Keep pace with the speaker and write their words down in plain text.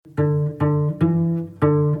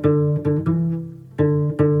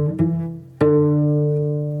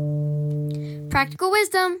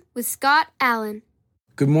with Scott Allen.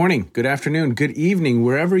 Good morning, good afternoon, good evening,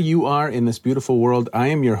 wherever you are in this beautiful world. I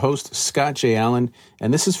am your host, Scott J. Allen,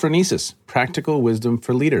 and this is Phronesis, Practical Wisdom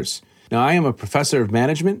for Leaders. Now, I am a professor of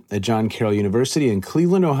management at John Carroll University in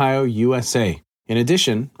Cleveland, Ohio, USA. In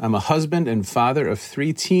addition, I'm a husband and father of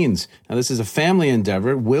 3 teens. Now, this is a family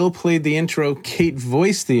endeavor. Will played the intro, Kate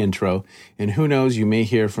voiced the intro, and who knows, you may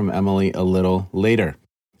hear from Emily a little later.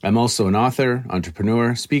 I'm also an author,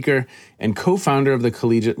 entrepreneur, speaker, and co-founder of the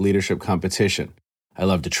Collegiate Leadership Competition. I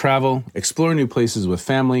love to travel, explore new places with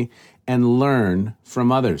family, and learn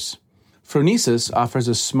from others. Phronesis offers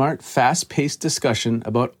a smart, fast-paced discussion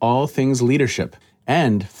about all things leadership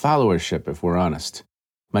and followership, if we're honest.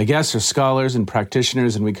 My guests are scholars and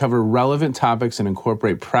practitioners, and we cover relevant topics and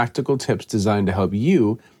incorporate practical tips designed to help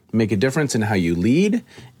you make a difference in how you lead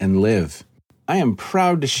and live. I am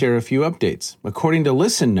proud to share a few updates. According to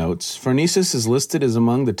Listen Notes, Phronesis is listed as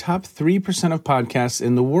among the top 3% of podcasts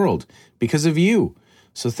in the world because of you.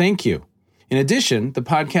 So thank you. In addition, the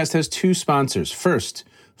podcast has 2 sponsors. First,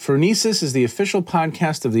 Phronesis is the official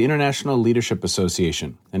podcast of the International Leadership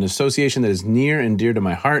Association, an association that is near and dear to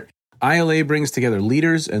my heart. ILA brings together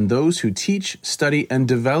leaders and those who teach, study, and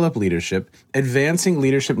develop leadership, advancing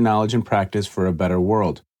leadership knowledge and practice for a better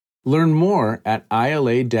world. Learn more at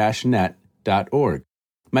ila-net.org.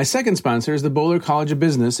 My second sponsor is the Boler College of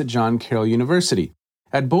Business at John Carroll University.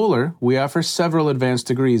 At Boler, we offer several advanced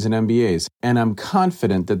degrees and MBAs, and I'm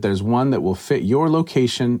confident that there's one that will fit your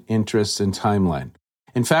location, interests, and timeline.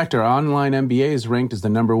 In fact, our online MBA is ranked as the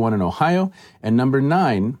number 1 in Ohio and number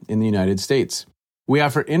 9 in the United States. We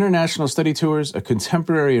offer international study tours, a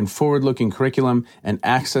contemporary and forward-looking curriculum, and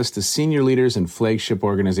access to senior leaders and flagship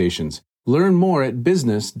organizations. Learn more at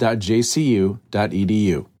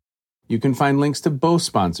business.jcu.edu. You can find links to both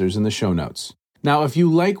sponsors in the show notes. Now, if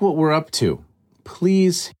you like what we're up to,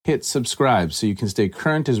 please hit subscribe so you can stay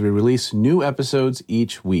current as we release new episodes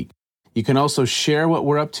each week. You can also share what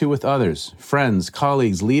we're up to with others, friends,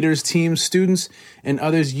 colleagues, leaders, teams, students, and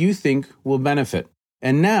others you think will benefit.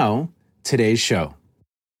 And now, today's show.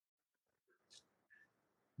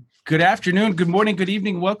 Good afternoon, good morning, good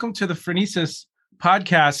evening. Welcome to the Phronesis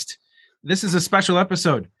podcast. This is a special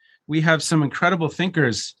episode. We have some incredible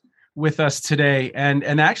thinkers with us today.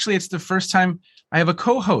 And actually, it's the first time I have a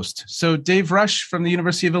co-host. So Dave Rush from the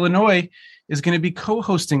University of Illinois is going to be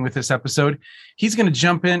co-hosting with this episode. He's going to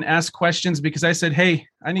jump in, ask questions, because I said, hey,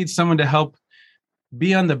 I need someone to help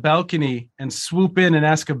be on the balcony and swoop in and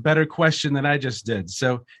ask a better question than I just did.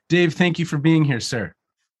 So Dave, thank you for being here, sir.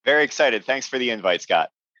 Very excited. Thanks for the invite,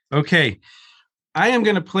 Scott. Okay. I am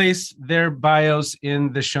going to place their bios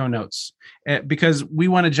in the show notes because we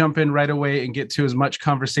want to jump in right away and get to as much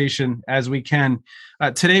conversation as we can.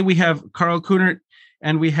 Today we have Karl Kunert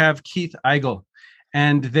and we have Keith Eigel,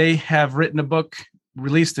 and they have written a book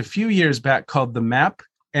released a few years back called The Map.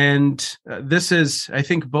 And this is, I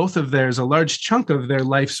think, both of theirs, a large chunk of their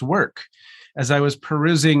life's work. As I was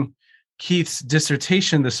perusing Keith's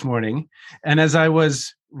dissertation this morning, and as I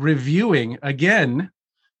was reviewing again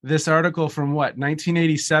this article from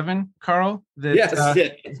 1987, Karl?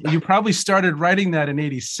 Yes. You probably started writing that in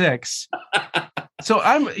 86. So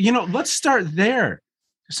let's start there.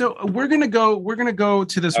 So we're going to go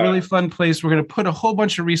to this really fun place. We're going to put a whole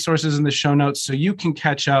bunch of resources in the show notes so you can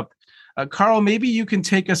catch up. Karl, maybe you can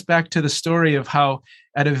take us back to the story of how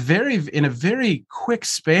in a very quick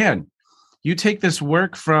span, you take this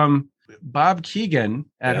work from Bob Kegan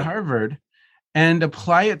at Harvard and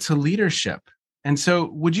apply it to leadership. And so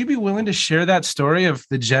would you be willing to share that story of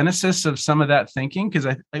the genesis of some of that thinking?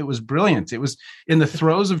 Because it was brilliant. It was in the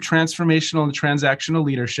throes of transformational and transactional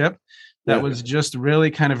leadership that was just really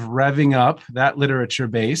kind of revving up that literature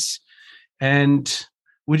base. And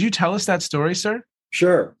would you tell us that story, sir?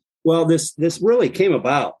 Sure. Well, this really came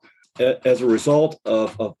about as a result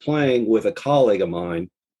of playing with a colleague of mine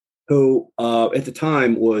who at the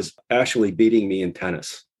time was actually beating me in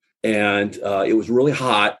tennis. And it was really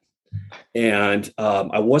hot. And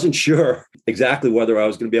I wasn't sure exactly whether I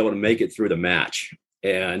was going to be able to make it through the match.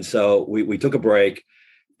 And so we took a break,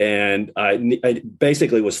 and I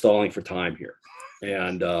basically was stalling for time here.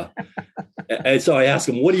 And so I asked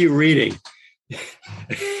him, "What are you reading?"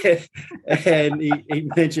 And he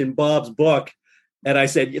mentioned Bob's book. And I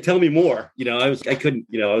said, "Tell me more." I was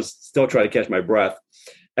still trying to catch my breath.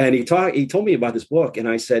 And he told me about this book. And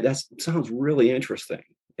I said, "That sounds really interesting."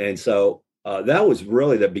 And so that was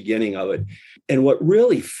really the beginning of it. And what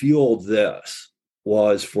really fueled this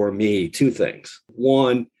was, for me, 2 things.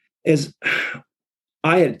 One is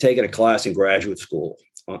I had taken a class in graduate school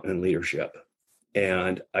on leadership,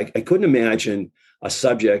 and I couldn't imagine a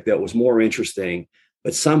subject that was more interesting,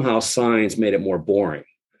 but somehow science made it more boring.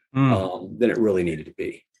 than it really needed to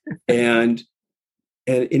be. And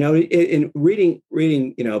in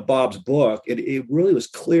reading Bob's book, it really was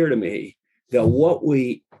clear to me that what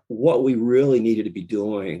we really needed to be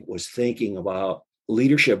doing was thinking about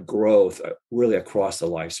leadership growth really across the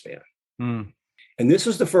lifespan. And this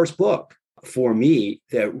was the first book for me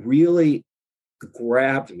that really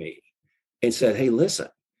grabbed me and said, hey, listen,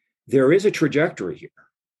 there is a trajectory here.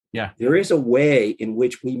 Yeah. There is a way in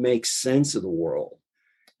which we make sense of the world.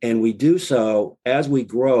 And we do so as we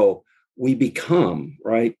grow, we become,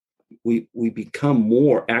 right? We become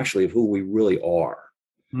more actually of who we really are.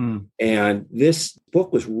 And this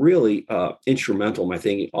book was really instrumental in my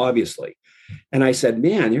thinking, obviously. And I said,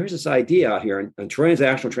 man, there's this idea out here in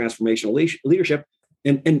transactional transformational leadership.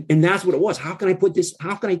 And that's what it was. How can I put this?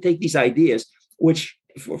 How can I take these ideas, which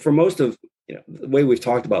for most of the way we've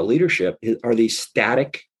talked about leadership are these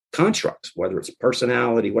static constructs, whether it's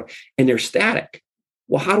personality, and they're static.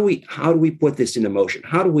 Well, how do we put this into motion?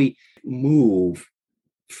 How do we move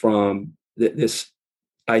from this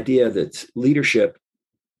idea that leadership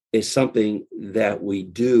is something that we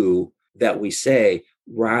do, that we say,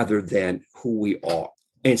 rather than who we are?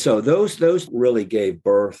 And so those really gave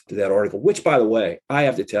birth to that article, which, by the way, I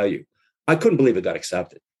have to tell you, I couldn't believe it got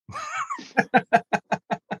accepted.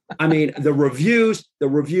 I mean, the reviews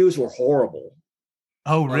were horrible.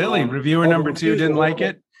 Oh, really? Reviewer number 2 didn't like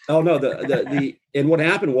it? Oh, no. And what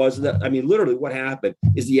happened was that, I mean, literally what happened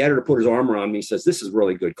is the editor put his arm around me and says, this is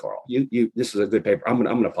really good, Carl. This is a good paper. I'm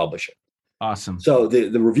going to publish it. Awesome. So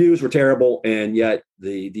the reviews were terrible. And yet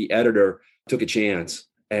the editor took a chance.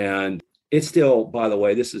 And it's still, by the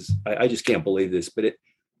way, I just can't believe this, but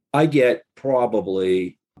I get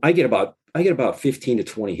about 15 to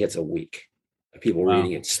 20 hits a week of people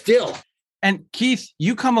reading it still. And Keith,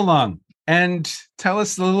 you come along and tell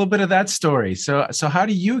us a little bit of that story. So how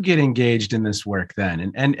do you get engaged in this work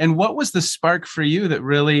then? And what was the spark for you that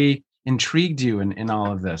really intrigued you in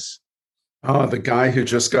all of this? Oh, the guy who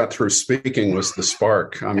just got through speaking was the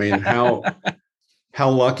spark. I mean, how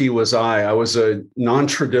lucky was I? I was a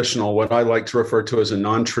non-traditional, what I like to refer to as a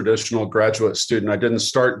non-traditional graduate student. I didn't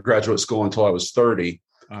start graduate school until I was 30.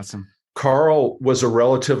 Awesome. Carl was a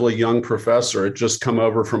relatively young professor. Had just come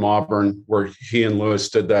over from Auburn, where he and Lewis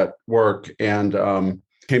did that work, and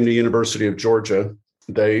came to the University of Georgia.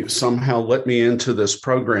 They somehow let me into this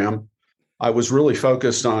program. I was really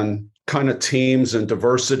focused on kind of teams and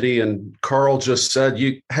diversity, and Carl just said,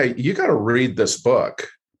 "Hey, you got to read this book."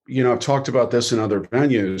 I've talked about this in other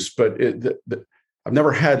venues, but I've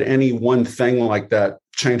never had any one thing like that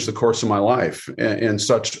change the course of my life in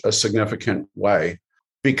such a significant way.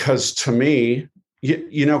 Because to me,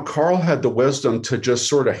 Carl had the wisdom to just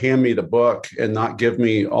sort of hand me the book and not give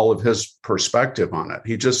me all of his perspective on it.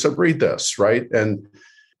 He just said, read this, right? And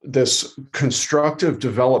this constructive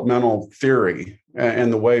developmental theory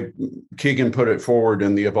and the way Keegan put it forward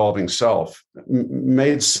in The Evolving Self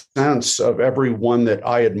made sense of everyone that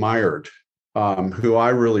I admired, who I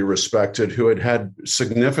really respected, who had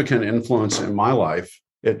significant influence in my life.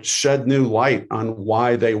 It shed new light on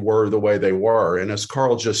why they were the way they were. And as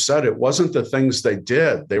Carl just said, it wasn't the things they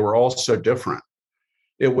did. They were all so different.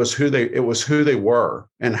 It was who they were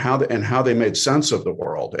and how they made sense of the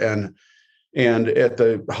world. And at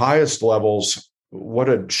the highest levels, what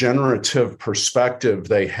a generative perspective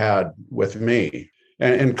they had with me.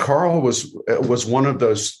 And Carl was one of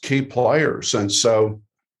those key players. And so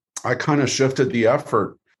I kind of shifted the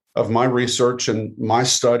effort of my research and my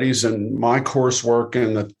studies and my coursework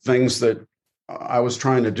and the things that I was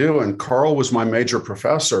trying to do. And Carl was my major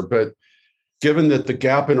professor. But given that the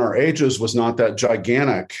gap in our ages was not that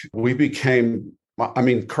gigantic, we became,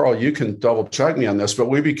 Carl, you can double check me on this, but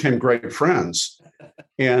we became great friends.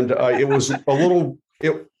 And it was a little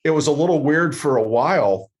weird for a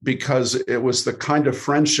while, because it was the kind of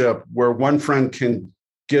friendship where one friend can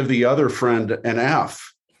give the other friend an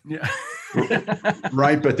F. Yeah.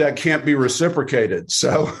 Right. But that can't be reciprocated.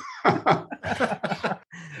 So,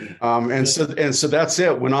 and so that's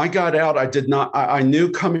it. When I got out, I knew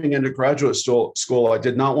coming into graduate school, I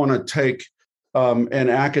did not want to take an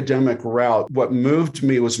academic route. What moved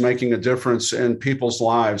me was making a difference in people's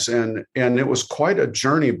lives. And it was quite a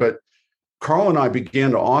journey. But Carl and I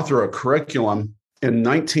began to author a curriculum in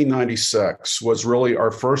 1996, was really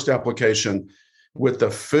our first application with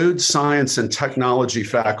the Food Science and Technology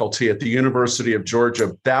faculty at the University of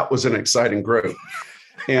Georgia. That was an exciting group.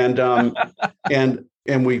 And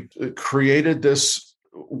we created this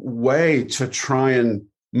way to try and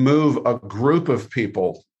move a group of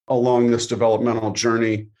people along this developmental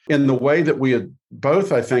journey in the way that we had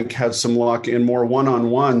both, I think, had some luck in more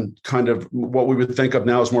one-on-one kind of what we would think of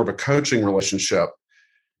now as more of a coaching relationship.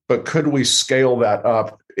 but could we scale that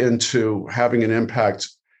up into having an impact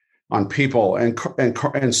on people?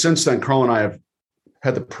 And since then, Carl and I have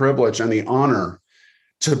had the privilege and the honor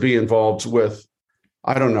to be involved with,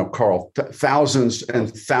 I don't know, Carl, thousands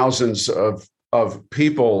and thousands of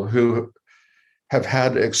people who have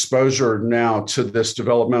had exposure now to this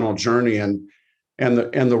developmental journey and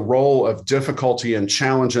the role of difficulty and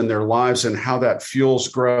challenge in their lives and how that fuels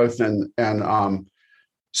growth.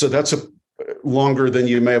 So that's a longer than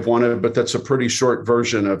you may have wanted, but that's a pretty short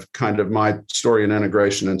version of kind of my story and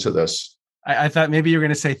integration into this. I thought maybe you were going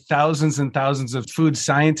to say thousands and thousands of food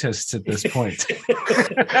scientists at this point.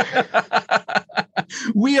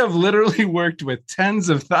 We have literally worked with tens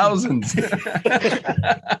of thousands.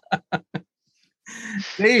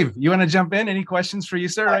 Dave, you want to jump in? Any questions for you,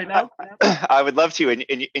 sir, right now? I would love to.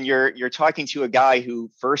 And you're talking to a guy who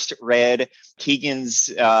first read Keegan's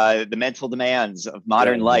The Mental Demands of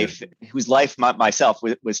Modern Life, whose life myself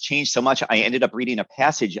was changed so much. I ended up reading a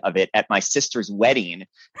passage of it at my sister's wedding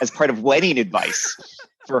as part of wedding advice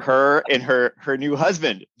for her and her new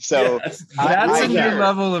husband. So yes, that's a new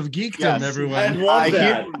level of geekdom, yes, everyone.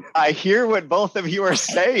 I hear what both of you are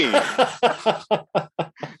saying.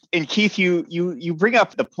 And Keith, you bring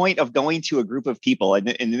up the point of going to a group of people, and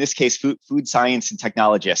in this case, food science and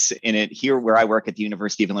technologists. In it here where I work at the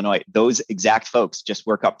University of Illinois, those exact folks just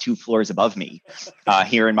work up 2 floors above me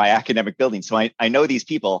here in my academic building. So I know these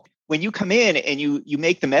people. When you come in and you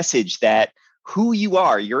make the message that who you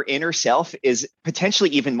are, your inner self, is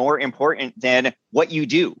potentially even more important than what you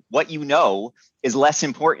do. What you know is less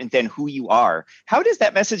important than who you are. How does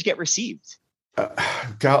that message get received?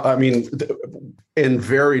 I mean, in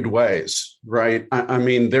varied ways, right? I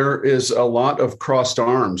mean, there is a lot of crossed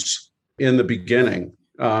arms in the beginning.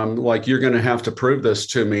 Like, you're going to have to prove this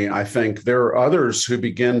to me. I think there are others who it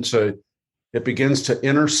begins to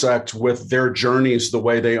intersect with their journeys the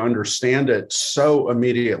way they understand it so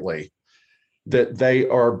immediately that they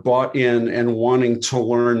are bought in and wanting to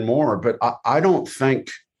learn more. But I don't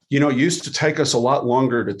think, it used to take us a lot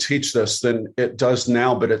longer to teach this than it does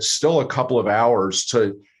now, but it's still a couple of hours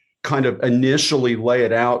to kind of initially lay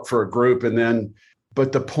it out for a group.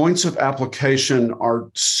 But the points of application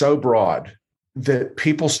are so broad that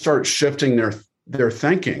people start shifting their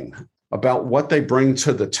thinking about what they bring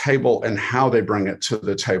to the table and how they bring it to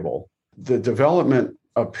the table. The development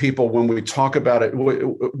of people, when we talk about it,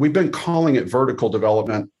 we've been calling it vertical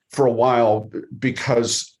development for a while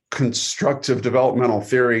because constructive developmental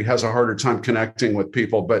theory has a harder time connecting with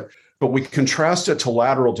people, but we contrast it to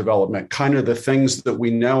lateral development, kind of the things that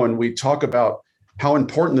we know. And we talk about how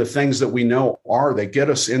important the things that we know are. They get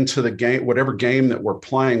us into the game, whatever game that we're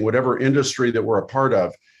playing, whatever industry that we're a part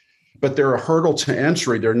of, but they're a hurdle to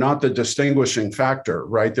entry. They're not the distinguishing factor,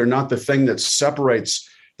 right? They're not the thing that separates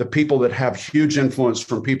the people that have huge influence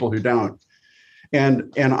from people who don't.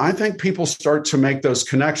 And I think people start to make those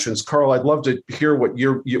connections. Carl, I'd love to hear what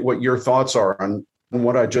your thoughts are on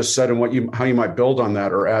what I just said and how you might build on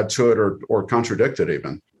that or add to it or contradict it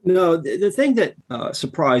even. No, the thing that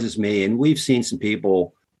surprises me, and we've seen some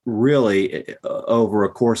people really over a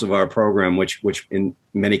course of our program, which in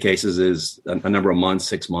many cases is a number of months,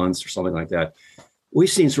 6 months or something like that, we've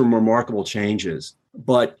seen some remarkable changes.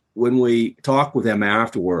 But when we talk with them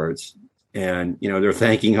afterwards, and they're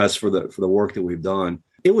thanking us for the work that we've done,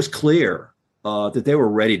 it was clear that they were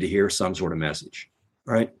ready to hear some sort of message.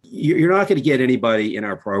 Right? You're not going to get anybody in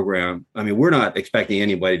our program. I mean, we're not expecting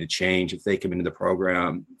anybody to change if they come into the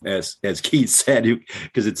program, as Keith said,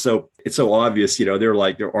 because it's so obvious. They're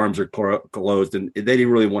like their arms are closed and they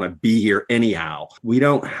didn't really want to be here anyhow. We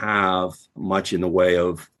don't have much in the way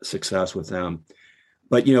of success with them,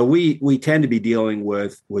 but we tend to be dealing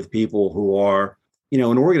with people who are in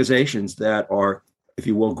organizations that are, if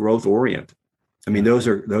you will, growth oriented. I mean, those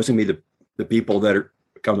are going to be the people that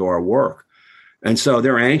come to our work. And so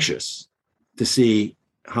they're anxious to see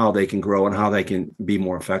how they can grow and how they can be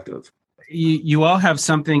more effective. You all have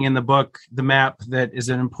something in the book, The Map, that is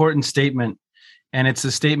an important statement. And it's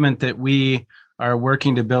a statement that we are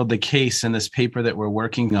working to build the case in this paper that we're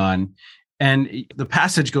working on. And the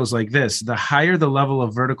passage goes like this: the higher the level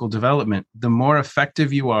of vertical development, the more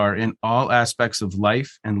effective you are in all aspects of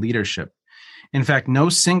life and leadership. In fact, no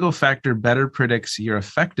single factor better predicts your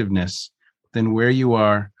effectiveness than where you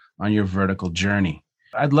are on your vertical journey.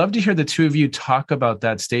 I'd love to hear the two of you talk about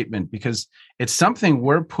that statement, because it's something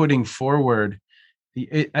we're putting forward.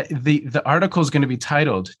 The article is going to be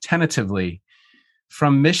titled tentatively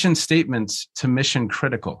 "From Mission Statements to Mission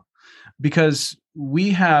Critical," because we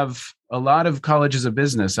have a lot of colleges of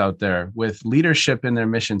business out there with leadership in their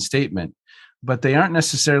mission statement, but they aren't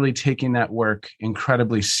necessarily taking that work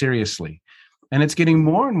incredibly seriously. And it's getting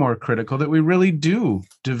more and more critical that we really do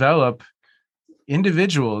develop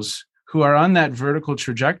individuals who are on that vertical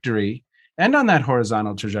trajectory and on that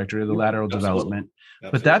horizontal trajectory of the lateral development.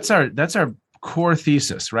 But that's our core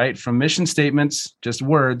thesis, right? From mission statements, just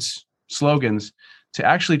words, slogans, to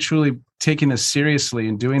actually truly taking this seriously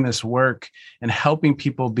and doing this work and helping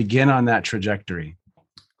people begin on that trajectory.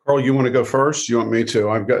 Carl, you want to go first? You want me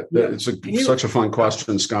to? It's such a fun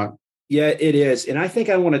question, Scott. Yeah, it is. And I think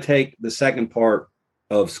I want to take the second part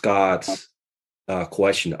of Scott's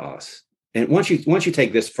question to us. And once you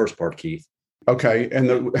take this first part, Keith. Okay,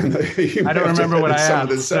 and I don't remember what I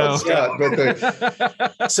asked. Scott,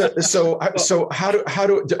 so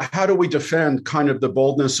how do we defend kind of the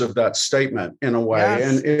boldness of that statement in a way?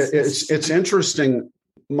 Yes. And it's interesting.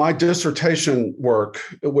 My dissertation work,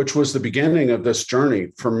 which was the beginning of this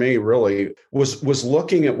journey for me, really was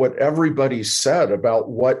looking at what everybody said about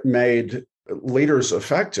what made leaders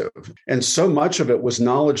effective. And so much of it was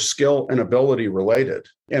knowledge, skill, and ability related.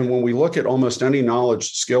 And when we look at almost any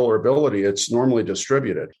knowledge, skill, or ability, it's normally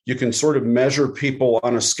distributed. You can sort of measure people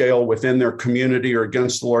on a scale within their community or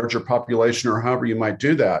against the larger population or however you might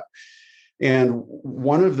do that. And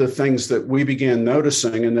one of the things that we began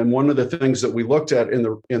noticing, and then one of the things that we looked at in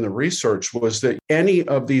the research, was that any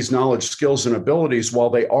of these knowledge, skills, and abilities, while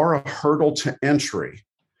they are a hurdle to entry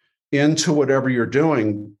into whatever you're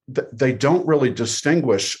doing, they don't really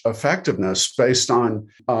distinguish effectiveness based on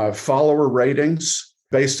follower ratings,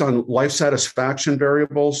 based on life satisfaction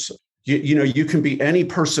variables. You can be any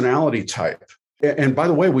personality type. And by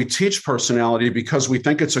the way, we teach personality because we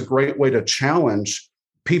think it's a great way to challenge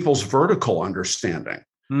people's vertical understanding,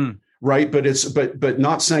 right? But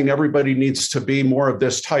not saying everybody needs to be more of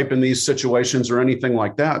this type in these situations or anything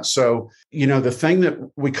like that. So, the thing that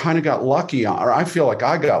we kind of got lucky on, or I feel like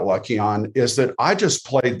I got lucky on, is that I just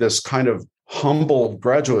played this kind of humble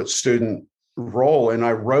graduate student role. And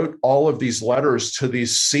I wrote all of these letters to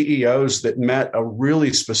these CEOs that met a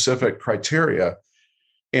really specific criteria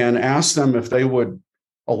and asked them if they would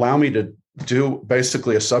allow me to do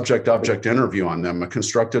basically a subject-object interview on them, a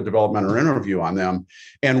constructive development or interview on them.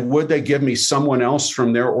 And would they give me someone else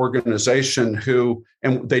from their organization who,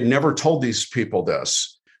 and they never told these people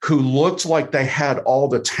this, who looked like they had all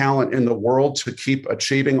the talent in the world to keep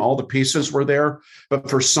achieving, all the pieces were there, but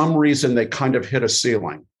for some reason they kind of hit a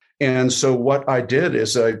ceiling. And so what I did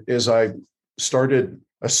is I started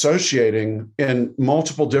associating in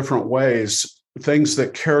multiple different ways things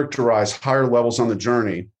that characterize higher levels on the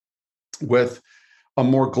journey with a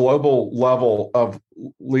more global level of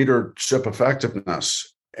leadership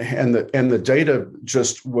effectiveness. And the data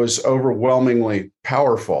just was overwhelmingly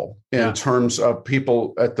powerful in terms of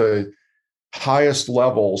people at the highest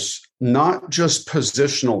levels, not just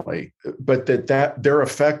positionally, but that their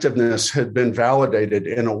effectiveness had been validated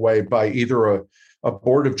in a way by either a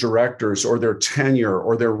board of directors or their tenure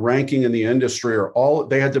or their ranking in the industry, or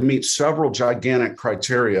they had to meet several gigantic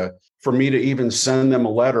criteria for me to even send them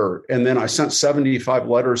a letter. And then I sent 75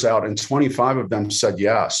 letters out and 25 of them said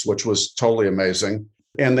yes, which was totally amazing.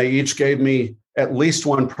 And they each gave me at least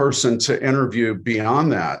one person to interview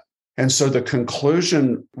beyond that. And so the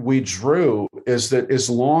conclusion we drew is that as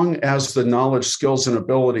long as the knowledge, skills, and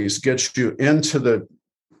abilities get you into the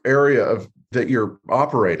area that you're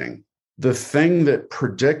operating, the thing that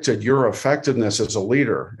predicted your effectiveness as a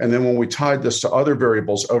leader, and then when we tied this to other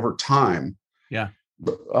variables over time,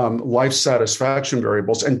 life satisfaction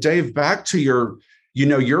variables. And Dave, back to your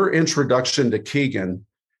introduction to Kegan,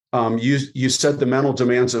 you said the mental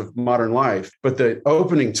demands of modern life, but the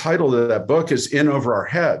opening title of that book is In Over Our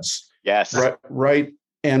Heads. Yes. Right.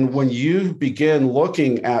 And when you begin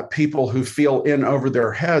looking at people who feel in over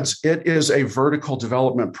their heads, it is a vertical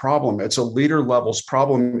development problem. It's a leader levels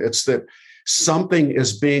problem. It's that something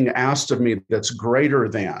is being asked of me that's greater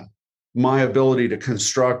than my ability to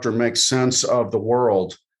construct or make sense of the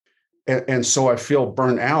world. And so I feel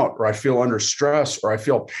burnt out, or I feel under stress, or I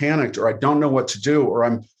feel panicked, or I don't know what to do, or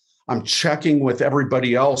I'm checking with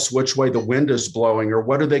everybody else which way the wind is blowing, or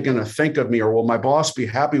what are they going to think of me, or will my boss be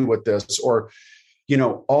happy with this, or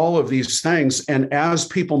all of these things. And as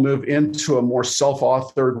people move into a more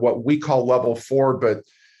self-authored, what we call level 4,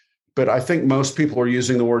 but I think most people are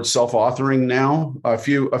using the word self-authoring now. A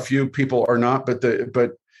few people are not,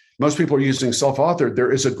 but most people are using self-authored.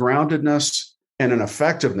 There is a groundedness and an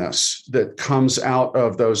effectiveness that comes out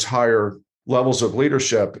of those higher levels of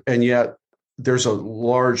leadership. And yet there's a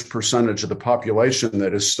large percentage of the population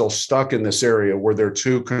that is still stuck in this area where they're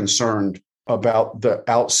too concerned about the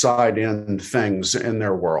outside in things in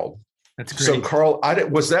their world. That's great. So Carl,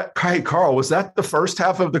 Carl, was that the first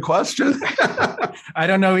half of the question? I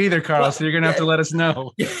don't know either, Carl. So you're going to have to let us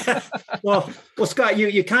know. Yeah. Well, Scott,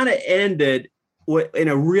 you kind of ended in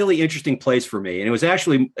a really interesting place for me. And it was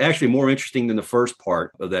actually more interesting than the first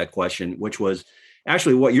part of that question, which was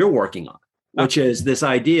actually what you're working on, which is this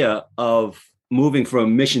idea of moving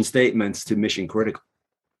from mission statements to mission critical.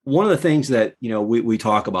 One of the things that, we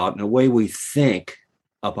talk about and the way we think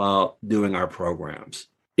about doing our programs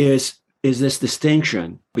is this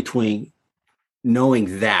distinction between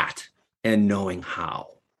knowing that and knowing how.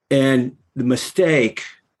 And the mistake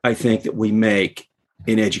I think that we make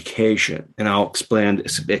in education, and I'll expand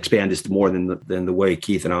this more than the way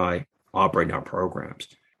Keith and I operate in our programs,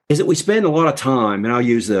 is that we spend a lot of time, and I'll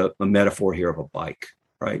use a metaphor here of a bike,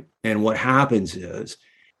 right? And what happens is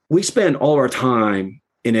we spend all our time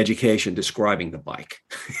in education describing the bike.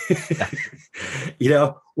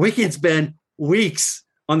 We can spend weeks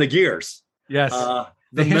on the gears. Yes.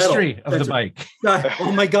 The history of the bike.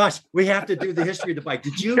 Oh my gosh, we have to do the history of the bike.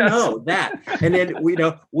 Did you know that? And then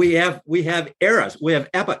we have eras, we have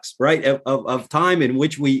epochs, right, of time in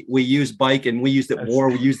which we use bike, and we used it more,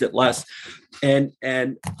 we used it less. And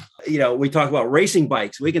we talk about racing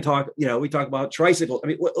bikes. We can talk, we talk about tricycles. I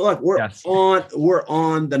mean, look, we're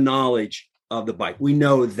on the knowledge of the bike. We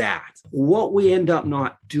know that. What we end up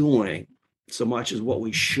not doing so much as what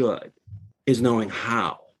we should is knowing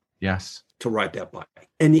how. Yes. To ride that bike.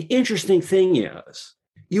 And the interesting thing is,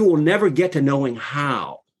 you will never get to knowing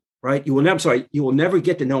how, right? You will never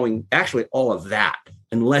get to knowing actually all of that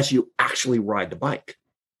unless you actually ride the bike.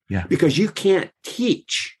 Yeah. Because you can't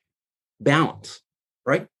teach balance,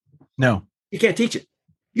 right? No. You can't teach it.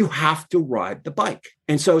 You have to ride the bike.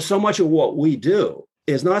 And so much of what we do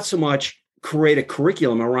is not so much create a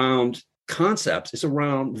curriculum around concepts, it's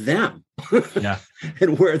around them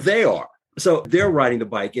and where they are. So they're riding the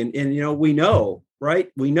bike, and we know, right?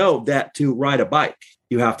 We know that to ride a bike,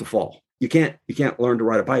 you have to fall. You can't learn to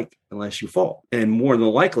ride a bike unless you fall, and more than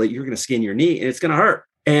likely, you're going to skin your knee, and it's going to hurt.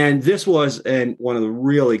 And this was one of the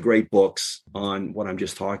really great books on what I'm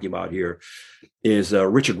just talking about here is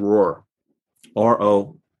Richard Rohr,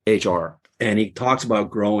 Rohr, and he talks about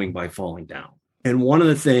growing by falling down. And one of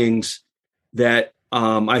the things that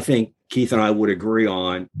I think Keith and I would agree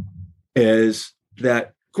on is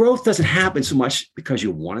that growth doesn't happen so much because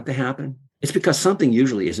you want it to happen. It's because something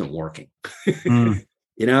usually isn't working.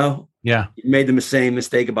 Yeah. You made the same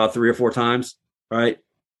mistake about 3 or 4 times, right?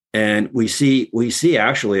 And we see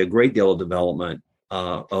actually a great deal of development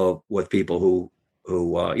with people who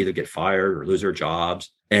either get fired or lose their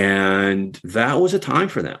jobs. And that was a time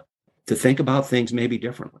for them to think about things maybe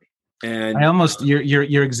differently. And I almost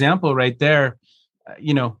your example right there.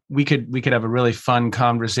 We could have a really fun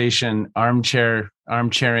conversation,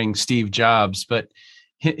 armchairing Steve Jobs, but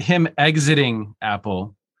him exiting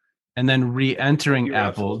Apple and then re-entering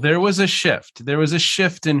Apple, there was a shift. There was a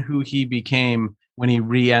shift in who he became when he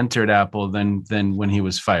re-entered Apple than when he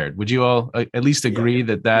was fired. Would you all at least agree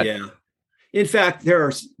that? Yeah. In fact,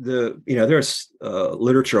 there's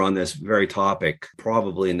literature on this very topic,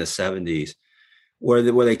 probably in the 70s, where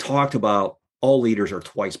they talked about all leaders are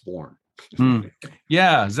twice born.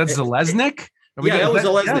 Yeah, is that Zeleznik? That was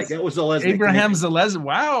Zeleznik. Yes. That was Zeleznik. Abraham Zeleznik.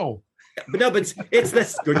 Wow. But it's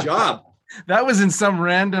this good job. That was in some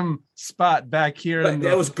random spot back here.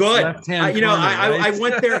 That was good. Left-hand corner, right? I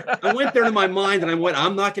went there. I went there to my mind, and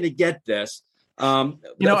I'm not going to get this. I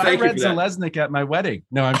read Zeleznik at my wedding.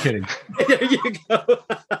 No, I'm kidding. There you go.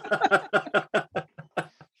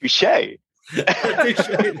 Touché. There you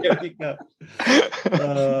go.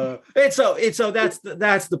 And so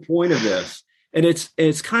that's the point of this, and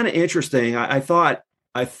it's kind of interesting. I thought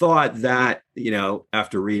that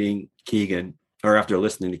after reading Keegan or after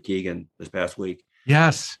listening to Keegan this past week,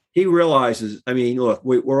 yes, he realizes. I mean, look,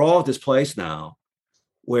 we're all at this place now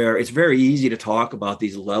where it's very easy to talk about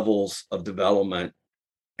these levels of development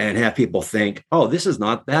and have people think, oh, this is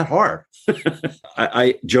not that hard.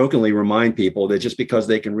 I jokingly remind people that just because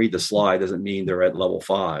they can read the slide doesn't mean they're at level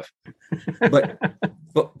 5. But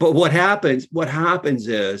what happens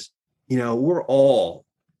is, we're all,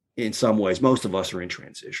 in some ways, most of us are in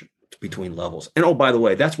transition between levels. And oh, by the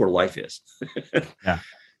way, that's where life is. Yeah.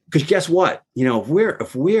 Because guess what?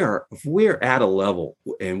 If we're at a level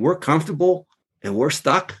and we're comfortable and we're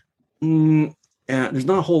stuck, and there's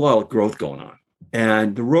not a whole lot of growth going on.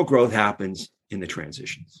 And the real growth happens in the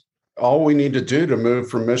transitions. All we need to do to move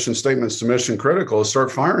from mission statements to mission critical is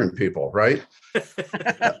start firing people, right?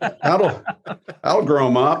 That'll grow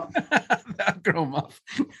them up. That'll grow them up.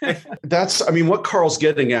 That's, what Carl's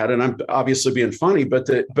getting at, and I'm obviously being funny, but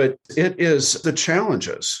it is the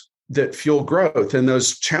challenges that fuel growth. And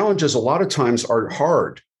those challenges a lot of times are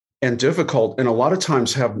hard and difficult, and a lot of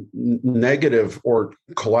times have negative or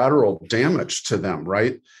collateral damage to them,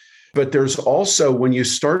 right? But there's also, when you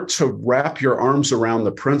start to wrap your arms around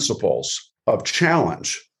the principles of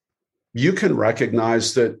challenge, you can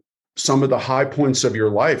recognize that some of the high points of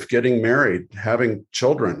your life, getting married, having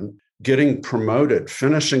children, getting promoted,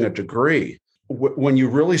 finishing a degree, when you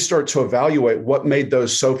really start to evaluate what made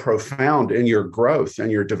those so profound in your growth and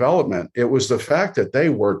your development, it was the fact that they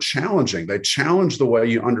were challenging. They challenged the way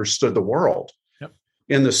you understood the world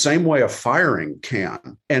in the same way a firing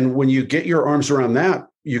can. And when you get your arms around that,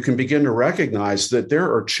 you can begin to recognize that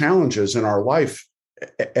there are challenges in our life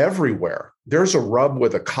everywhere. There's a rub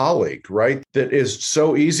with a colleague, right? That is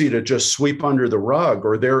so easy to just sweep under the rug,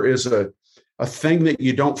 or there is a thing that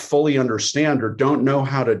you don't fully understand or don't know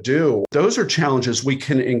how to do. Those are challenges we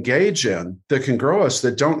can engage in that can grow us,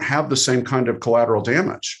 that don't have the same kind of collateral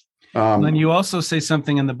damage. And you also say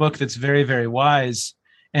something in the book that's very, very wise.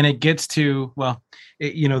 And it gets to,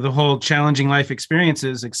 the whole challenging life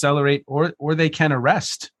experiences accelerate or they can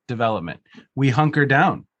arrest development. We hunker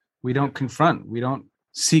down. We don't confront. We don't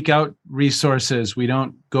seek out resources. We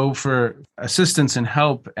don't go for assistance and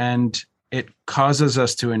help. And it causes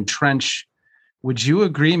us to entrench. Would you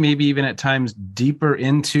agree, maybe even at times deeper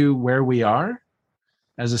into where we are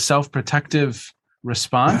as a self-protective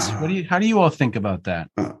response? How do you all think about that?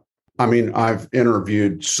 I mean, I've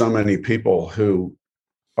interviewed so many people who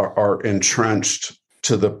are entrenched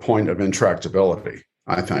to the point of intractability,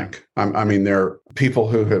 I think. I mean, there are people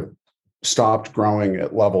who have stopped growing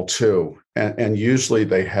at level 2, and usually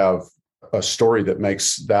they have a story that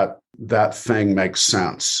makes that thing make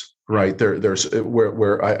sense. Right. There's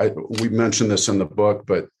where we mentioned this in the book,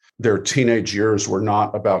 but their teenage years were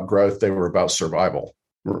not about growth. They were about survival.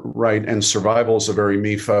 Right. And survival is a very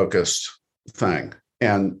me-focused thing.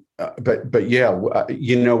 And but yeah,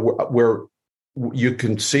 where you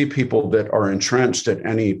can see people that are entrenched at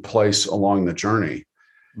any place along the journey,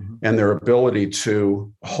 and their ability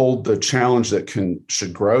to hold the challenge that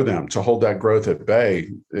should grow them, to hold that growth at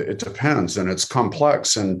bay. It depends, and it's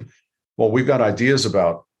complex. And well, we've got ideas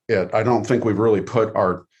about it. I don't think we've really put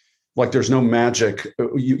there's no magic.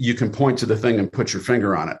 You can point to the thing and put your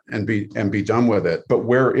finger on it and be done with it. But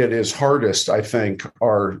where it is hardest, I think,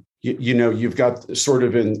 are, you've got sort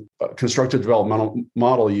of in constructive developmental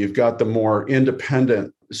model, you've got the more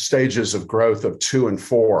independent stages of growth of 2 and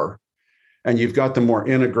 4. And you've got the more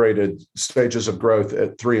integrated stages of growth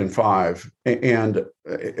at 3 and 5, and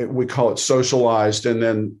we call it socialized. And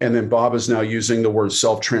then Bob is now using the word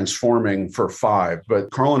self-transforming for 5. But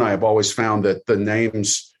Carl and I have always found that the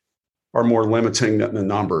names are more limiting than the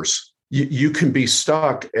numbers. You can be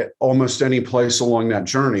stuck at almost any place along that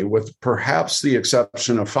journey, with perhaps the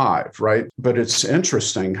exception of 5, right? But it's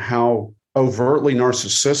interesting how overtly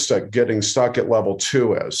narcissistic getting stuck at level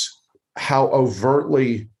 2 is, how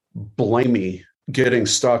overtly blamey getting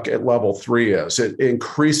stuck at level 3 is.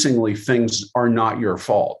 Increasingly, things are not your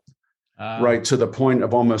fault, right? To the point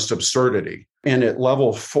of almost absurdity. And at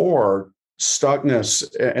level 4, stuckness,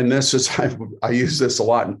 and this is, I use this a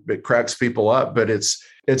lot, and it cracks people up, but it's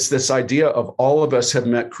this idea of all of us have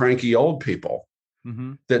met cranky old people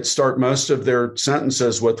that start most of their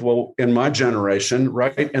sentences with, well, in my generation,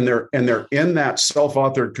 right? And they're in that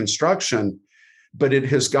self-authored construction, but it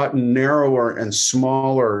has gotten narrower and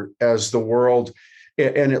smaller as the world.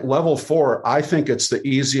 And at level 4, I think it's the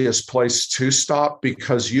easiest place to stop,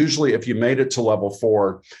 because usually if you made it to level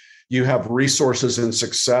 4, you have resources and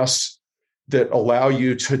success that allow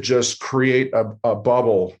you to just create a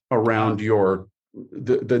bubble around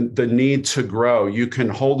the need to grow. You can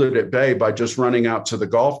hold it at bay by just running out to the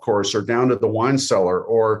golf course or down to the wine cellar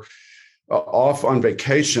or off on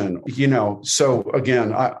vacation, So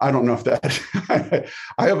again, I don't know if that,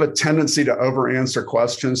 I have a tendency to over answer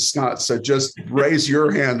questions, Scott. So just raise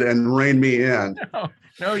your hand and rein me in.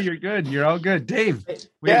 No, you're good. You're all good. Dave.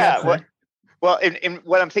 Well, and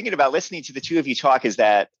what I'm thinking about listening to the two of you talk is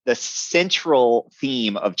that the central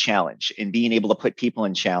theme of challenge and being able to put people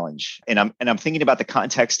in challenge. And I'm thinking about the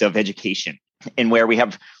context of education, and where we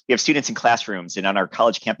have students in classrooms and on our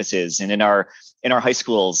college campuses and in our high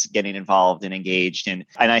schools getting involved and engaged. And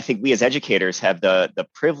I think we as educators have the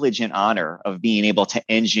privilege and honor of being able to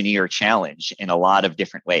engineer challenge in a lot of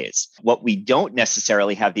different ways. What we don't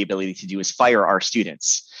necessarily have the ability to do is fire our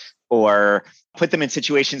students or put them in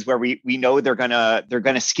situations where we know they're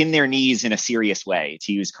gonna skin their knees in a serious way,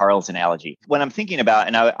 to use Carl's analogy. What I'm thinking about,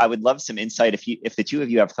 and I would love some insight if the two of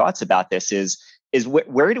you have thoughts about this, is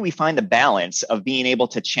where do we find the balance of being able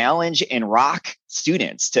to challenge and rock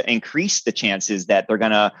students to increase the chances that they're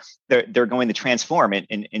going to transform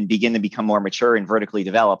and begin to become more mature and vertically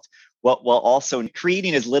developed, while also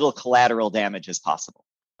creating as little collateral damage as possible?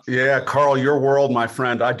 Yeah, Carl, your world, my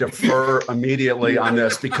friend. I defer immediately on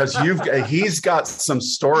this because he's got some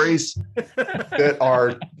stories that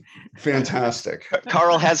are fantastic.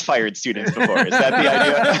 Carl has fired students before. Is that the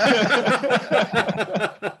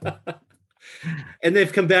idea? And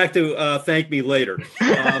they've come back to thank me later.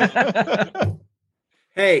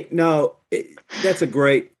 Hey, no, that's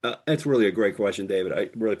really a great question, David. I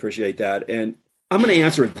really appreciate that. And I'm going to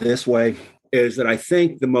answer it this way, is that I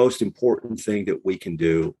think the most important thing that we can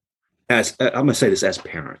do I'm going to say this as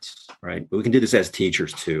parents, right? But we can do this as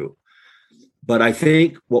teachers too. But I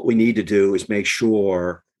think what we need to do is make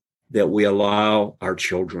sure that we allow our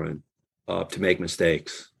children to make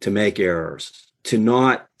mistakes, to make errors, to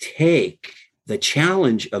not take the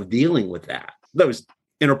challenge of dealing with those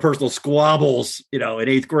interpersonal squabbles, in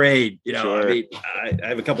 8th grade. Sure. I mean, I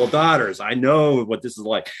have a couple of daughters. I know what this is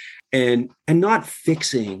like, and not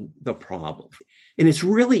fixing the problem. And it's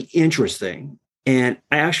really interesting. And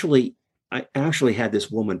I actually had this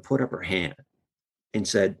woman put up her hand and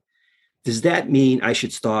said, "Does that mean I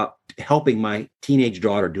should stop helping my teenage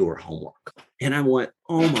daughter do her homework?" And I went,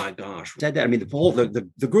 "Oh my gosh!" Said that. I mean,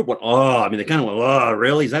 the group went, "Oh!" I mean, they kind of went, "Oh,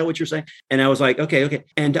 really? Is that what you're saying?" And I was like, "Okay."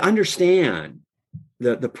 And to understand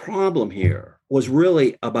the problem here was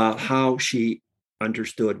really about how she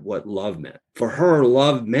understood what love meant. For her,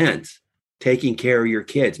 love meant taking care of your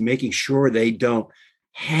kids, making sure they don't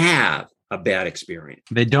have a bad experience.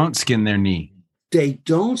 They don't skin their knee. They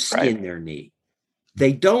don't skin their knee.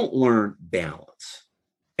 They don't learn balance.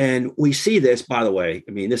 And we see this, by the way.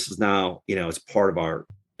 I mean, this is now, it's part of our,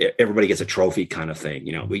 everybody gets a trophy kind of thing.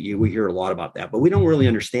 We hear a lot about that, but we don't really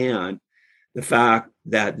understand the fact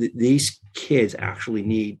that these kids actually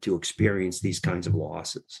need to experience these kinds of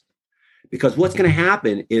losses. Because what's going to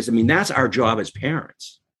happen is, that's our job as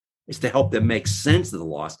parents, is to help them make sense of the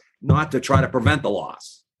loss, not to try to prevent the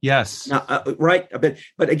loss. Yes. Now, right.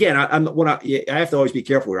 But again, I have to always be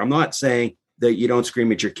careful here. I'm not saying that you don't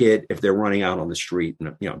scream at your kid if they're running out on the street,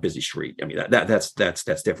 a busy street. I mean, that's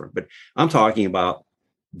different. But I'm talking about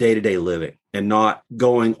day-to-day living and not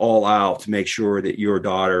going all out to make sure that your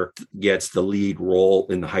daughter gets the lead role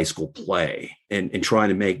in the high school play and trying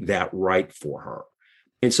to make that right for her.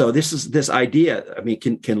 And so this idea,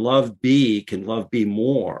 can love be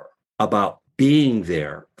more about being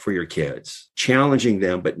there for your kids, challenging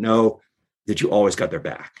them, but know that you always got their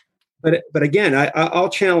back. But again, I'll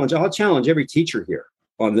challenge every teacher here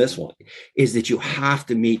on this one, is that you have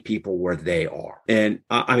to meet people where they are. And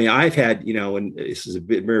I've had, and this is a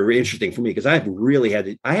bit very interesting for me, because I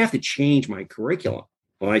have to change my curriculum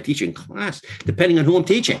when I teach in class, depending on who I'm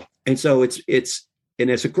teaching. And so it's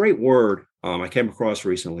a great word I came across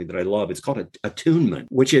recently that I love. It's called attunement,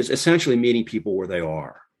 which is essentially meeting people where they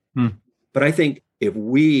are. But I think if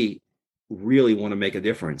we really want to make a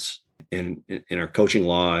difference in our coaching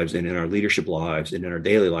lives and in our leadership lives and in our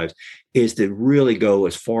daily lives, is to really go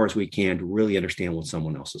as far as we can to really understand what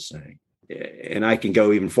someone else is saying. And I can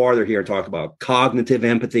go even farther here and talk about cognitive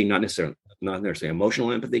empathy, not necessarily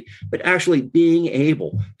emotional empathy, but actually being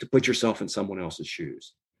able to put yourself in someone else's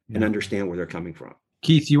shoes and understand where they're coming from.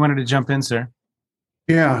 Keith, you wanted to jump in, sir?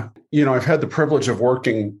 Yeah. I've had the privilege of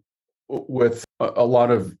working with a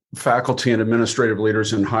lot of faculty and administrative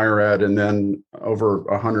leaders in higher ed, and then over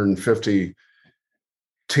 150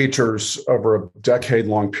 teachers over a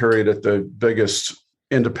decade-long period at the biggest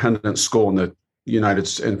independent school in the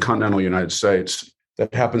continental United States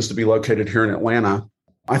that happens to be located here in Atlanta.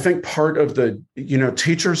 I think part of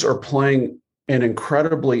teachers are playing an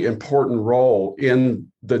incredibly important role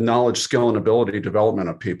in the knowledge, skill, and ability development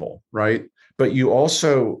of people, right? But you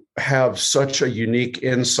also have such a unique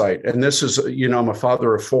insight. And this is, I'm a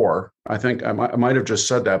father of 4. I think I might have just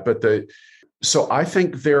said that. So I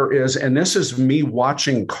think there is, and this is me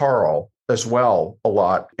watching Carl as well a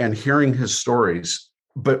lot and hearing his stories.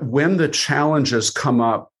 But when the challenges come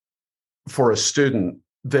up for a student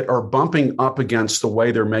that are bumping up against the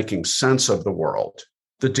way they're making sense of the world,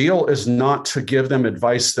 the deal is not to give them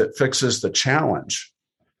advice that fixes the challenge,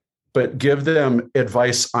 but give them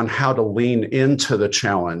advice on how to lean into the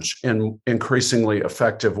challenge in increasingly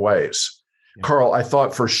effective ways. Yeah. Carl, I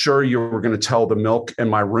thought for sure you were going to tell the milk and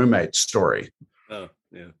my roommate story. Oh,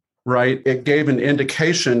 yeah. Right? It gave an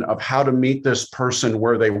indication of how to meet this person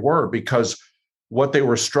where they were, because what they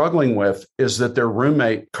were struggling with is that their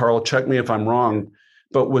roommate, Carl, check me if I'm wrong,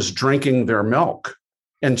 but was drinking their milk.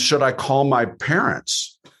 And should I call my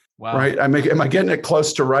parents? Wow. Right? Am I getting it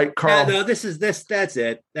close to right, Carl? Yeah, no, that's it.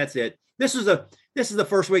 That's it. This is the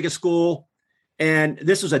first week of school. And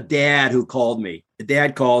this was a dad who called me. The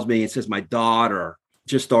dad calls me and says, my daughter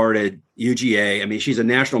just started UGA. I mean, she's a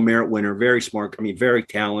national merit winner, very smart. I mean, very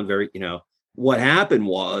talented, what happened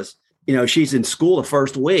was, she's in school the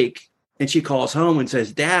first week and she calls home and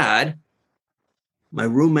says, Dad, my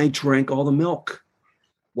roommate drank all the milk.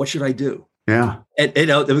 What should I do? Yeah. And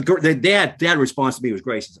the dad response to me was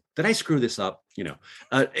great. He said, did I screw this up?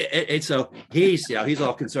 And so he's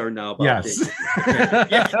all concerned now about yes.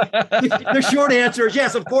 The short answer is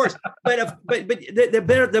yes, of course. But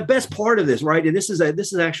the best part of this, right? And this is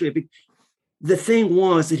actually a big. The thing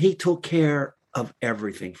was that he took care of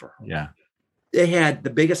everything for her. Yeah. They had the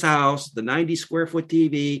biggest house, the 90 square foot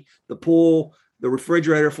TV, the pool, the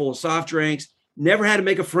refrigerator full of soft drinks. Never had to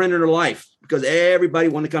make a friend in her life because everybody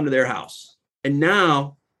wanted to come to their house. And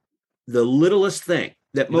now the littlest thing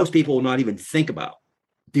that most people will not even think about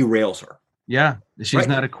derails her. Yeah. She's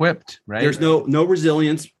not equipped, right? There's no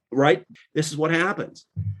resilience, right? This is what happens.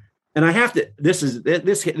 And I have to,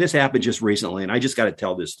 this happened just recently, and I just got to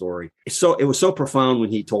tell this story. So it was so profound when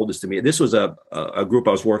he told this to me. This was a group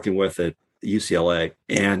I was working with at UCLA,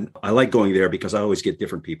 and I like going there because I always get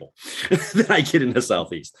different people than I get in the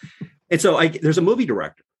Southeast. And so there's a movie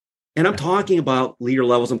director, and I'm talking about leader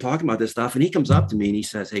levels. I'm talking about this stuff, and he comes up to me and he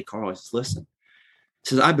says, "Hey, Carl," he says, "Listen," he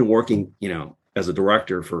says, "I've been working, as a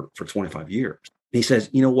director for 25 years." And he says,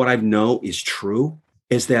 "What I know is true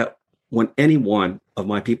is that when any one of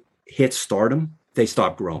my people hit stardom, they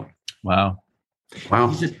stop growing." Wow.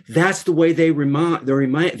 He says, that's the way they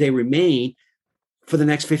remain for the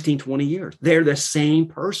next 15, 20 years. They're the same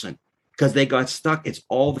person because they got stuck. It's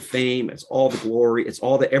all the fame. It's all the glory. It's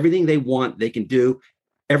all everything they want, they can do.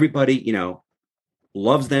 Everybody,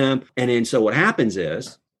 loves them. And then so what happens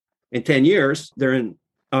is in 10 years, they're in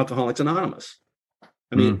Alcoholics Anonymous.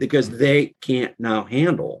 I mean, because they can't now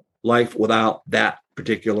handle life without that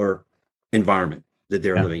particular environment that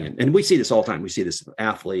they're living in. And we see this all the time. We see this with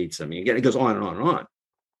athletes. I mean, again, it goes on and on and on.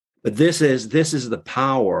 But this is the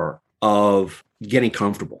power of getting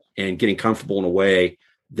comfortable in a way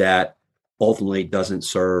that ultimately doesn't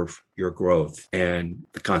serve your growth and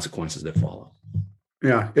the consequences that follow.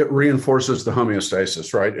 Yeah, it reinforces the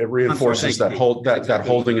homeostasis, right? It reinforces that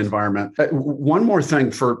holding environment. One more thing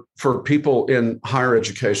for people in higher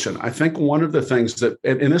education. I think one of the things that,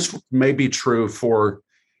 and this may be true for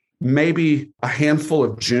maybe a handful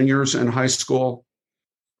of juniors in high school,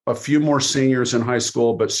 a few more seniors in high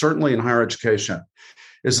school, but certainly in higher education,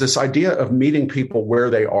 is this idea of meeting people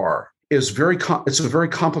where they are. It's a very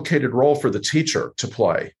complicated role for the teacher to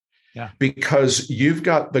play. Yeah. Because you've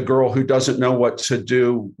got the girl who doesn't know what to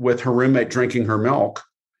do with her roommate drinking her milk.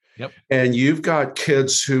 Yep. And you've got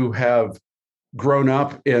kids who have grown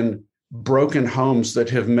up in broken homes that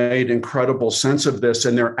have made incredible sense of this,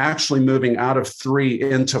 and they're actually moving out of 3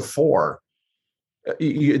 into 4.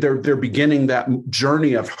 They're beginning that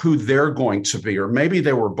journey of who they're going to be, or maybe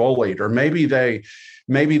they were bullied, or maybe they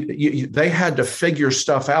had to figure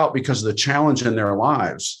stuff out because of the challenge in their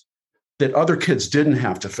lives that other kids didn't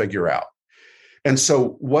have to figure out. And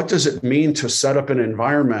so what does it mean to set up an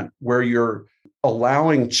environment where you're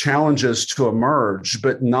allowing challenges to emerge,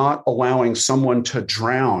 but not allowing someone to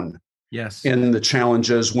drown in the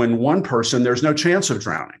challenges when one person, there's no chance of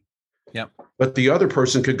drowning. Yep. But the other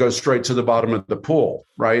person could go straight to the bottom of the pool,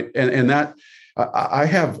 right? And that I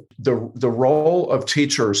have the role of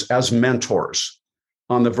teachers as mentors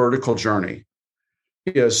on the vertical journey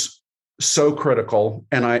is so critical.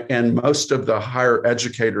 And most of the higher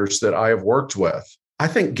educators that I have worked with, I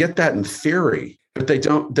think, get that in theory, but they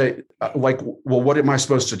what am I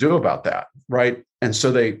supposed to do about that? Right. And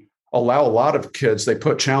so they allow a lot of kids, they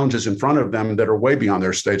put challenges in front of them that are way beyond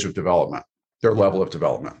their stage of development, their level of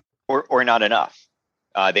development. Or not enough.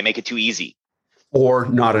 They make it too easy. Or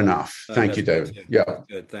not enough. Thank you, David. Good. Yeah.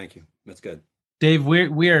 Good. Thank you. That's good. Dave,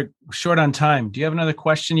 we are short on time. Do you have another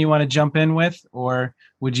question you want to jump in with, or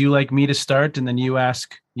would you like me to start and then you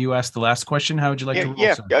ask the last question? How would you like to roll?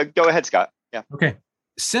 Yeah, go ahead, Scott. Yeah. Okay.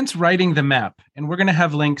 Since writing the map, and we're going to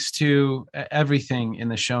have links to everything in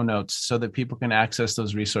the show notes so that people can access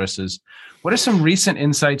those resources, what are some recent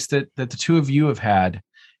insights that the two of you have had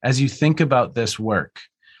as you think about this work?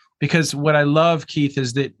 Because what I love, Keith,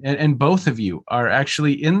 is that, and both of you are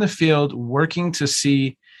actually in the field working to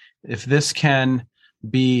see if this can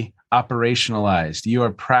be operationalized. You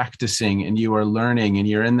are practicing and you are learning and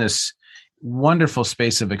you're in this wonderful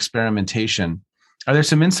space of experimentation. Are there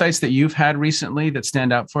some insights that you've had recently that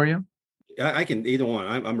stand out for you? I can either one.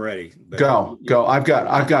 I'm ready. Go. I've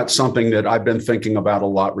got something that I've been thinking about a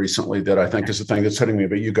lot recently that I think is the thing that's hitting me.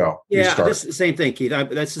 But you go. Yeah, this is the same thing, Keith.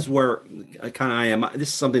 This is where I kind of am. This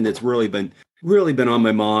is something that's really been on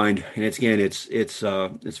my mind, and it's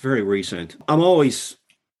very recent.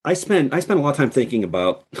 I spend a lot of time thinking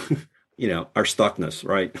about our stuckness,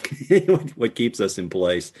 right? What keeps us in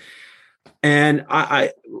place. And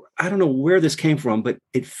I don't know where this came from, but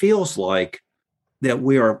it feels like that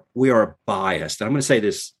we are biased. I'm going to say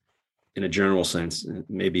this in a general sense,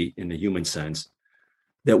 maybe in a human sense,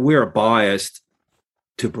 that we are biased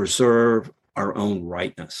to preserve our own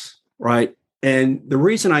rightness, right? And the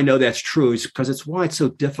reason I know that's true is because it's why it's so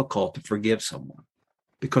difficult to forgive someone,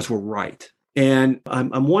 because we're right. And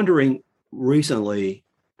I'm wondering recently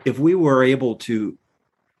if we were able to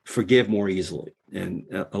forgive more easily. And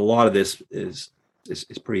a lot of this is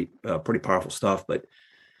pretty powerful stuff. But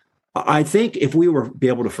I think if we were be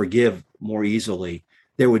able to forgive more easily,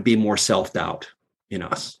 there would be more self-doubt in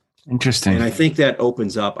us. Interesting. And I think that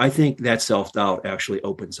opens up. I think that self-doubt actually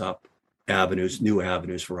opens up new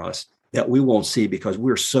avenues for us that we won't see because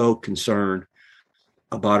we're so concerned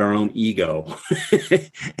about our own ego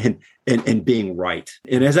and being right.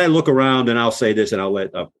 And as I look around, and I'll say this, and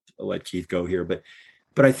I'll let Keith go here, but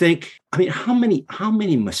I think, how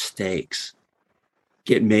many mistakes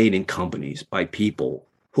get made in companies by people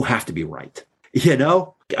who have to be right?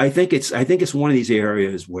 I think it's one of these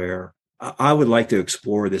areas where I would like to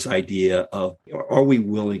explore this idea of, are we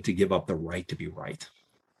willing to give up the right to be right?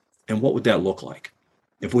 And what would that look like?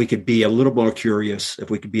 If we could be a little more curious,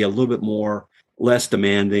 if we could be a little bit less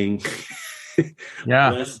demanding,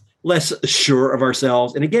 less sure of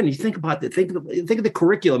ourselves. And again, you think about think of the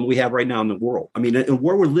curriculum we have right now in the world. And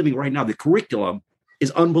where we're living right now, the curriculum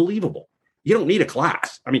is unbelievable. You don't need a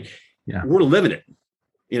class. We're living it.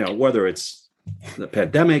 Whether it's the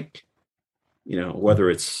pandemic,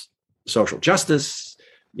 whether it's social justice,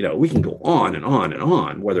 we can go on and on and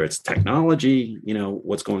on, whether it's technology,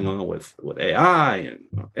 what's going on with AI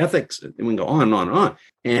and ethics, and we can go on and on and on.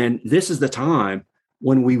 And this is the time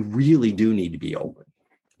when we really do need to be open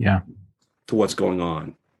to what's going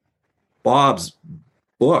on. Bob's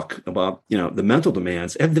book about, the mental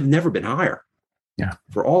demands, they've never been higher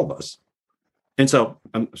for all of us. And so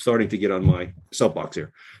I'm starting to get on my soapbox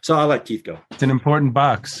here. So I'll let Keith go. It's an important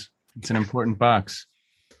box.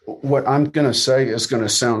 What I'm going to say is going to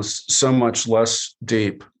sound so much less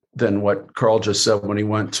deep than what Carl just said when he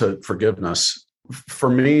went to forgiveness. For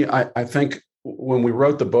me, I think when we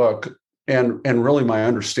wrote the book, and really my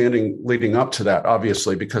understanding leading up to that,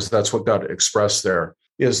 obviously, because that's what got expressed there,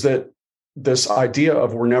 is that this idea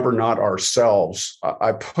of we're never not ourselves,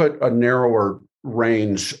 I put a narrower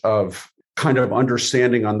range of kind of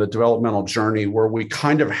understanding on the developmental journey where we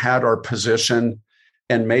kind of had our position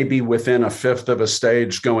and maybe within a fifth of a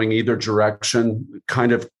stage going either direction,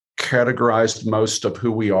 kind of categorized most of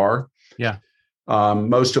who we are. Yeah.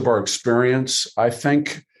 Most of our experience. I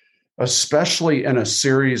think, especially in a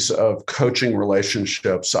series of coaching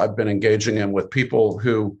relationships I've been engaging in with people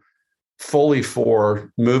who fully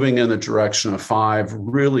for moving in the direction of 5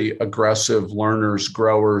 really aggressive learners,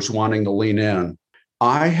 growers wanting to lean in.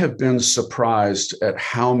 I have been surprised at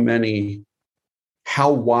how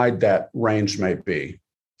wide that range may be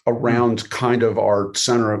around kind of our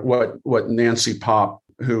center of what Nancy Pop,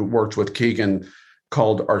 who worked with Keegan,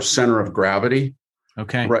 called our center of gravity.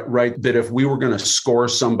 Okay. Right. That if we were going to score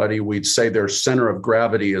somebody, we'd say their center of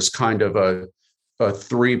gravity is kind of a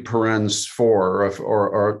 3 parens 4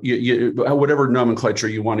 or whatever nomenclature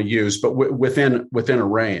you want to use, but within a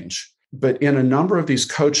range. But in a number of these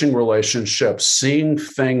coaching relationships, seeing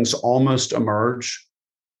things almost emerge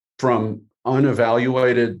from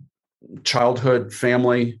unevaluated childhood,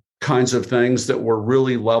 family kinds of things that were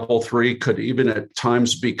really level 3, could even at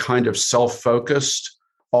times be kind of self-focused,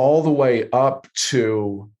 all the way up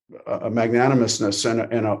to a magnanimousness and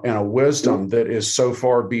a wisdom that is so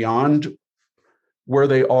far beyond where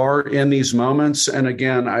they are in these moments. And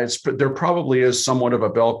again, there probably is somewhat of a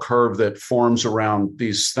bell curve that forms around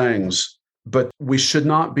these things, but we should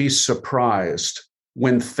not be surprised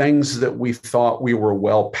when things that we thought we were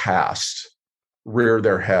well past rear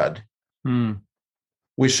their head.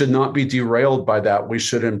 We should not be derailed by that. We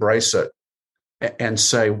should embrace it and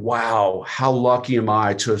say, wow, how lucky am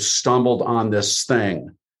I to have stumbled on this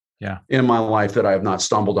thing in my life that I have not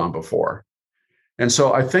stumbled on before. And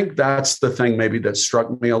so I think that's the thing maybe that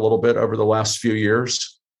struck me a little bit over the last few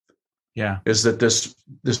years. Yeah. Is that this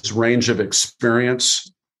range of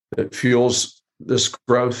experience that fuels this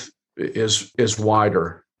growth is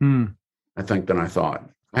wider, I think, than I thought.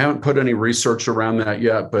 I haven't put any research around that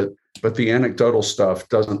yet, but the anecdotal stuff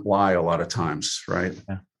doesn't lie a lot of times, right?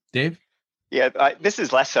 Yeah. Dave? Yeah, this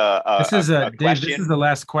is less a Dave, question. this is the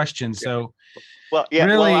last question. So Well, yeah,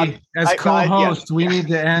 really, as co-host, yeah. we need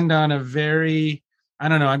to end on a very, I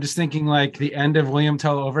don't know, I'm just thinking like the end of William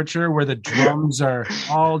Tell Overture where the drums are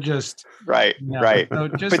all just right. So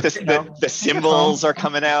just, But the cymbals are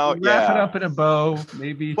coming out. Wrap it up in a bow,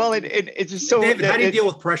 maybe. Well, it's just so. David, how do you deal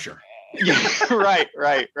with pressure? Yeah, right.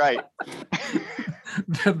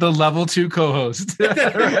 The level 2 co-host.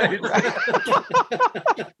 Right.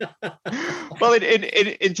 Well,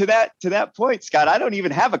 and to that point, Scott, I don't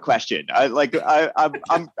even have a question.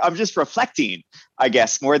 I'm just reflecting, I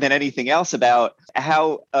guess, more than anything else about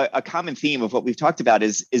how a common theme of what we've talked about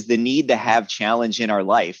is the need to have challenge in our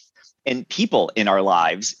life and people in our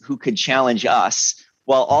lives who could challenge us,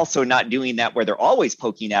 while also not doing that where they're always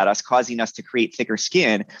poking at us, causing us to create thicker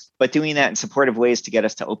skin, but doing that in supportive ways to get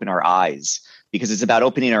us to open our eyes, because it's about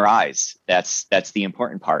opening our eyes. That's the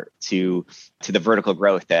important part to the vertical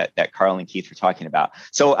growth that Carl and Keith were talking about.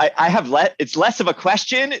 So I have it's less of a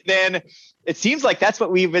question than it seems like that's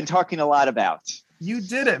what we've been talking a lot about. You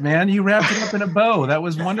did it, man. You wrapped it up in a bow. That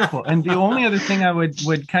was wonderful. And the only other thing I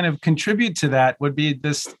would kind of contribute to that would be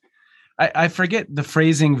this. I forget the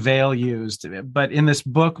phrasing Vail used, but in this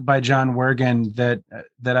book by John Wergen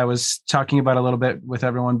that I was talking about a little bit with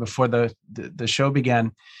everyone before the show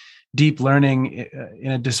began, Deep Learning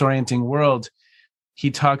in a Disorienting World,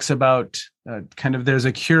 he talks about kind of there's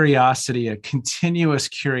a curiosity, a continuous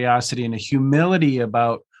curiosity and a humility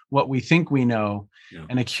about what we think we know,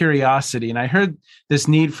 and a curiosity. And I heard this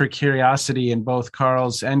need for curiosity in both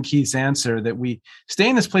Carl's and Keith's answer, that we stay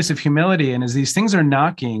in this place of humility. And as these things are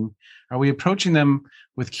knocking, are we approaching them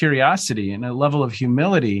with curiosity and a level of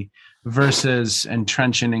humility versus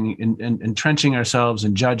entrenching ourselves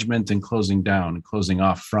in judgment and closing down and closing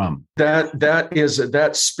off from?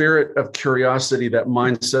 That spirit of curiosity, that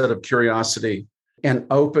mindset of curiosity and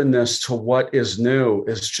openness to what is new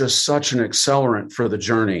is just such an accelerant for the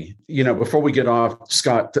journey. Before we get off,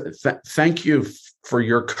 Scott, thank you for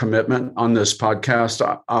your commitment on this podcast.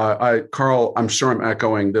 Carl, I'm sure I'm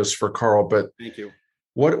echoing this for Carl, but thank you.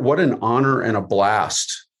 What an honor and a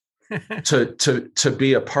blast to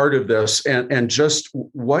be a part of this, and just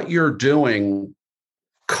what you're doing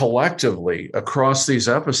collectively across these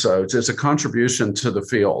episodes is a contribution to the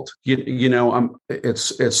field.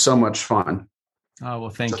 It's so much fun. Oh, well,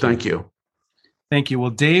 thank you. Thank you. Thank you. Well,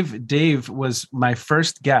 Dave was my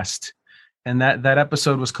first guest, and that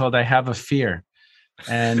episode was called I Have a Fear.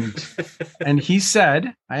 And he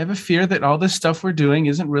said, I have a fear that all this stuff we're doing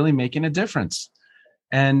isn't really making a difference.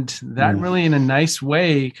 And that really, in a nice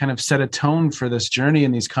way, kind of set a tone for this journey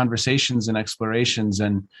and these conversations and explorations.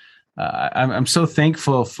 And I'm so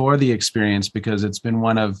thankful for the experience, because it's been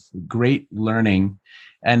one of great learning,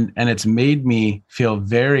 and it's made me feel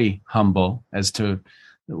very humble as to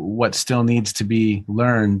what still needs to be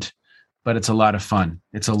learned. But it's a lot of fun.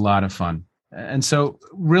 It's a lot of fun. And so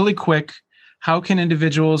really quick, how can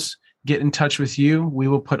individuals get in touch with you? We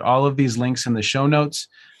will put all of these links in the show notes.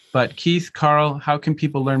 But Keith, Carl, how can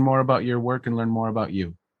people learn more about your work and learn more about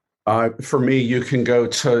you? For me, you can go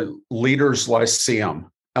to Leaders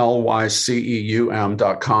Lyceum,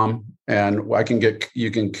 LYCEUM.com, and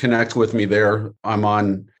you can connect with me there. I'm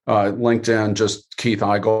on LinkedIn, just Keith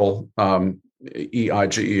Eigel,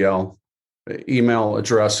 EIGEL. Email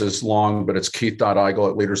address is long, but it's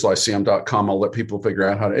keith.eigel@leaderslyceum.com. I'll let people figure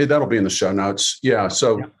out that'll be in the show notes. Yeah.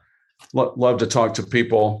 So love to talk to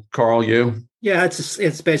people. Carl, you? Yeah,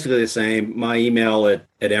 it's basically the same. My email at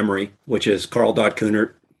Emory, which is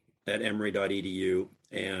carl.kunert@emory.edu.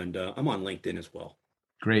 And I'm on LinkedIn as well.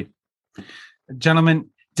 Great.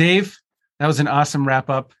 Gentlemen, Dave, that was an awesome wrap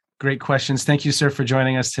up. Great questions. Thank you, sir, for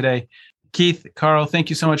joining us today. Keith, Carl,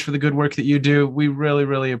 thank you so much for the good work that you do. We really,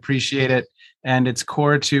 really appreciate it. And it's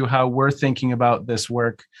core to how we're thinking about this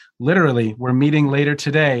work. Literally, we're meeting later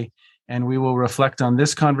today, and we will reflect on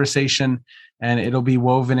this conversation, and it'll be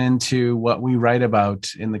woven into what we write about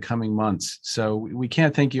in the coming months. So we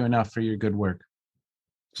can't thank you enough for your good work.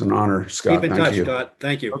 It's an honor, Scott. Keep in touch, Scott.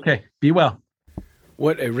 Thank you. Okay, be well.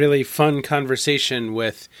 What a really fun conversation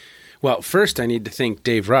with, well, first I need to thank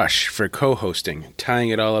Dave Rush for co-hosting, tying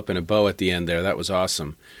it all up in a bow at the end there. That was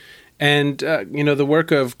awesome. And, the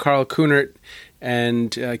work of Carl Kunert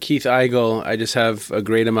and Keith Eigel, I just have a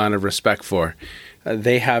great amount of respect for.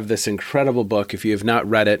 They have this incredible book. If you have not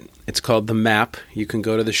read it, it's called The Map. You can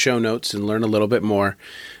go to the show notes and learn a little bit more.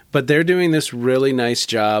 But they're doing this really nice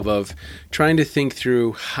job of trying to think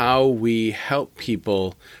through how we help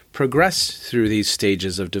people progress through these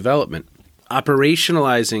stages of development.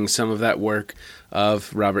 operationalizing some of that work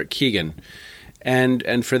of Robert Kegan.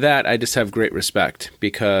 And for that, I just have great respect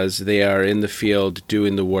because they are in the field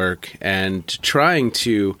doing the work and trying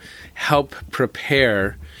to help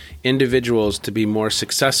prepare individuals to be more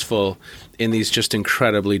successful in these just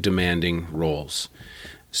incredibly demanding roles.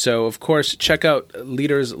 So, of course, check out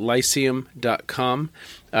leaderslyceum.com.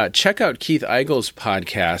 Check out Keith Eigel's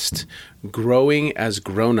podcast, Growing as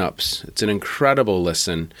Grown-Ups. It's an incredible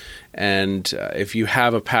listen. And if you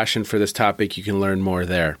have a passion for this topic, you can learn more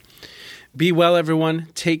there. Be well, everyone.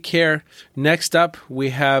 Take care. Next up,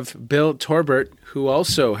 we have Bill Torbert, who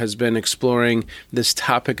also has been exploring this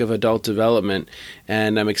topic of adult development,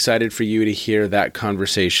 and I'm excited for you to hear that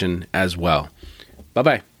conversation as well.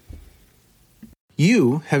 Bye-bye.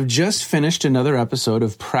 You have just finished another episode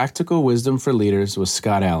of Practical Wisdom for Leaders with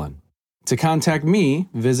Scott Allen. To contact me,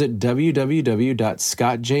 visit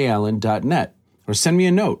www.scottjallen.net or send me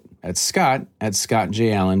a note at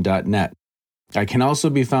scott@scottjallen.net. I can also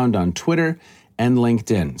be found on Twitter and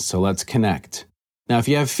LinkedIn, so let's connect. Now, if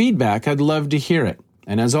you have feedback, I'd love to hear it.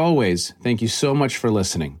 And as always, thank you so much for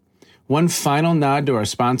listening. One final nod to our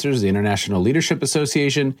sponsors, the International Leadership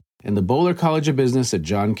Association and the Boler College of Business at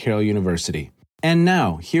John Carroll University. And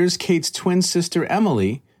now, here's Kate's twin sister,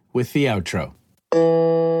 Emily, with the outro.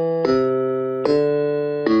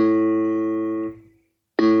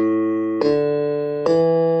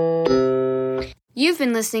 You've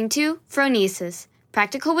been listening to Phronesis,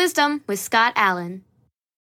 Practical Wisdom with Scott Allen.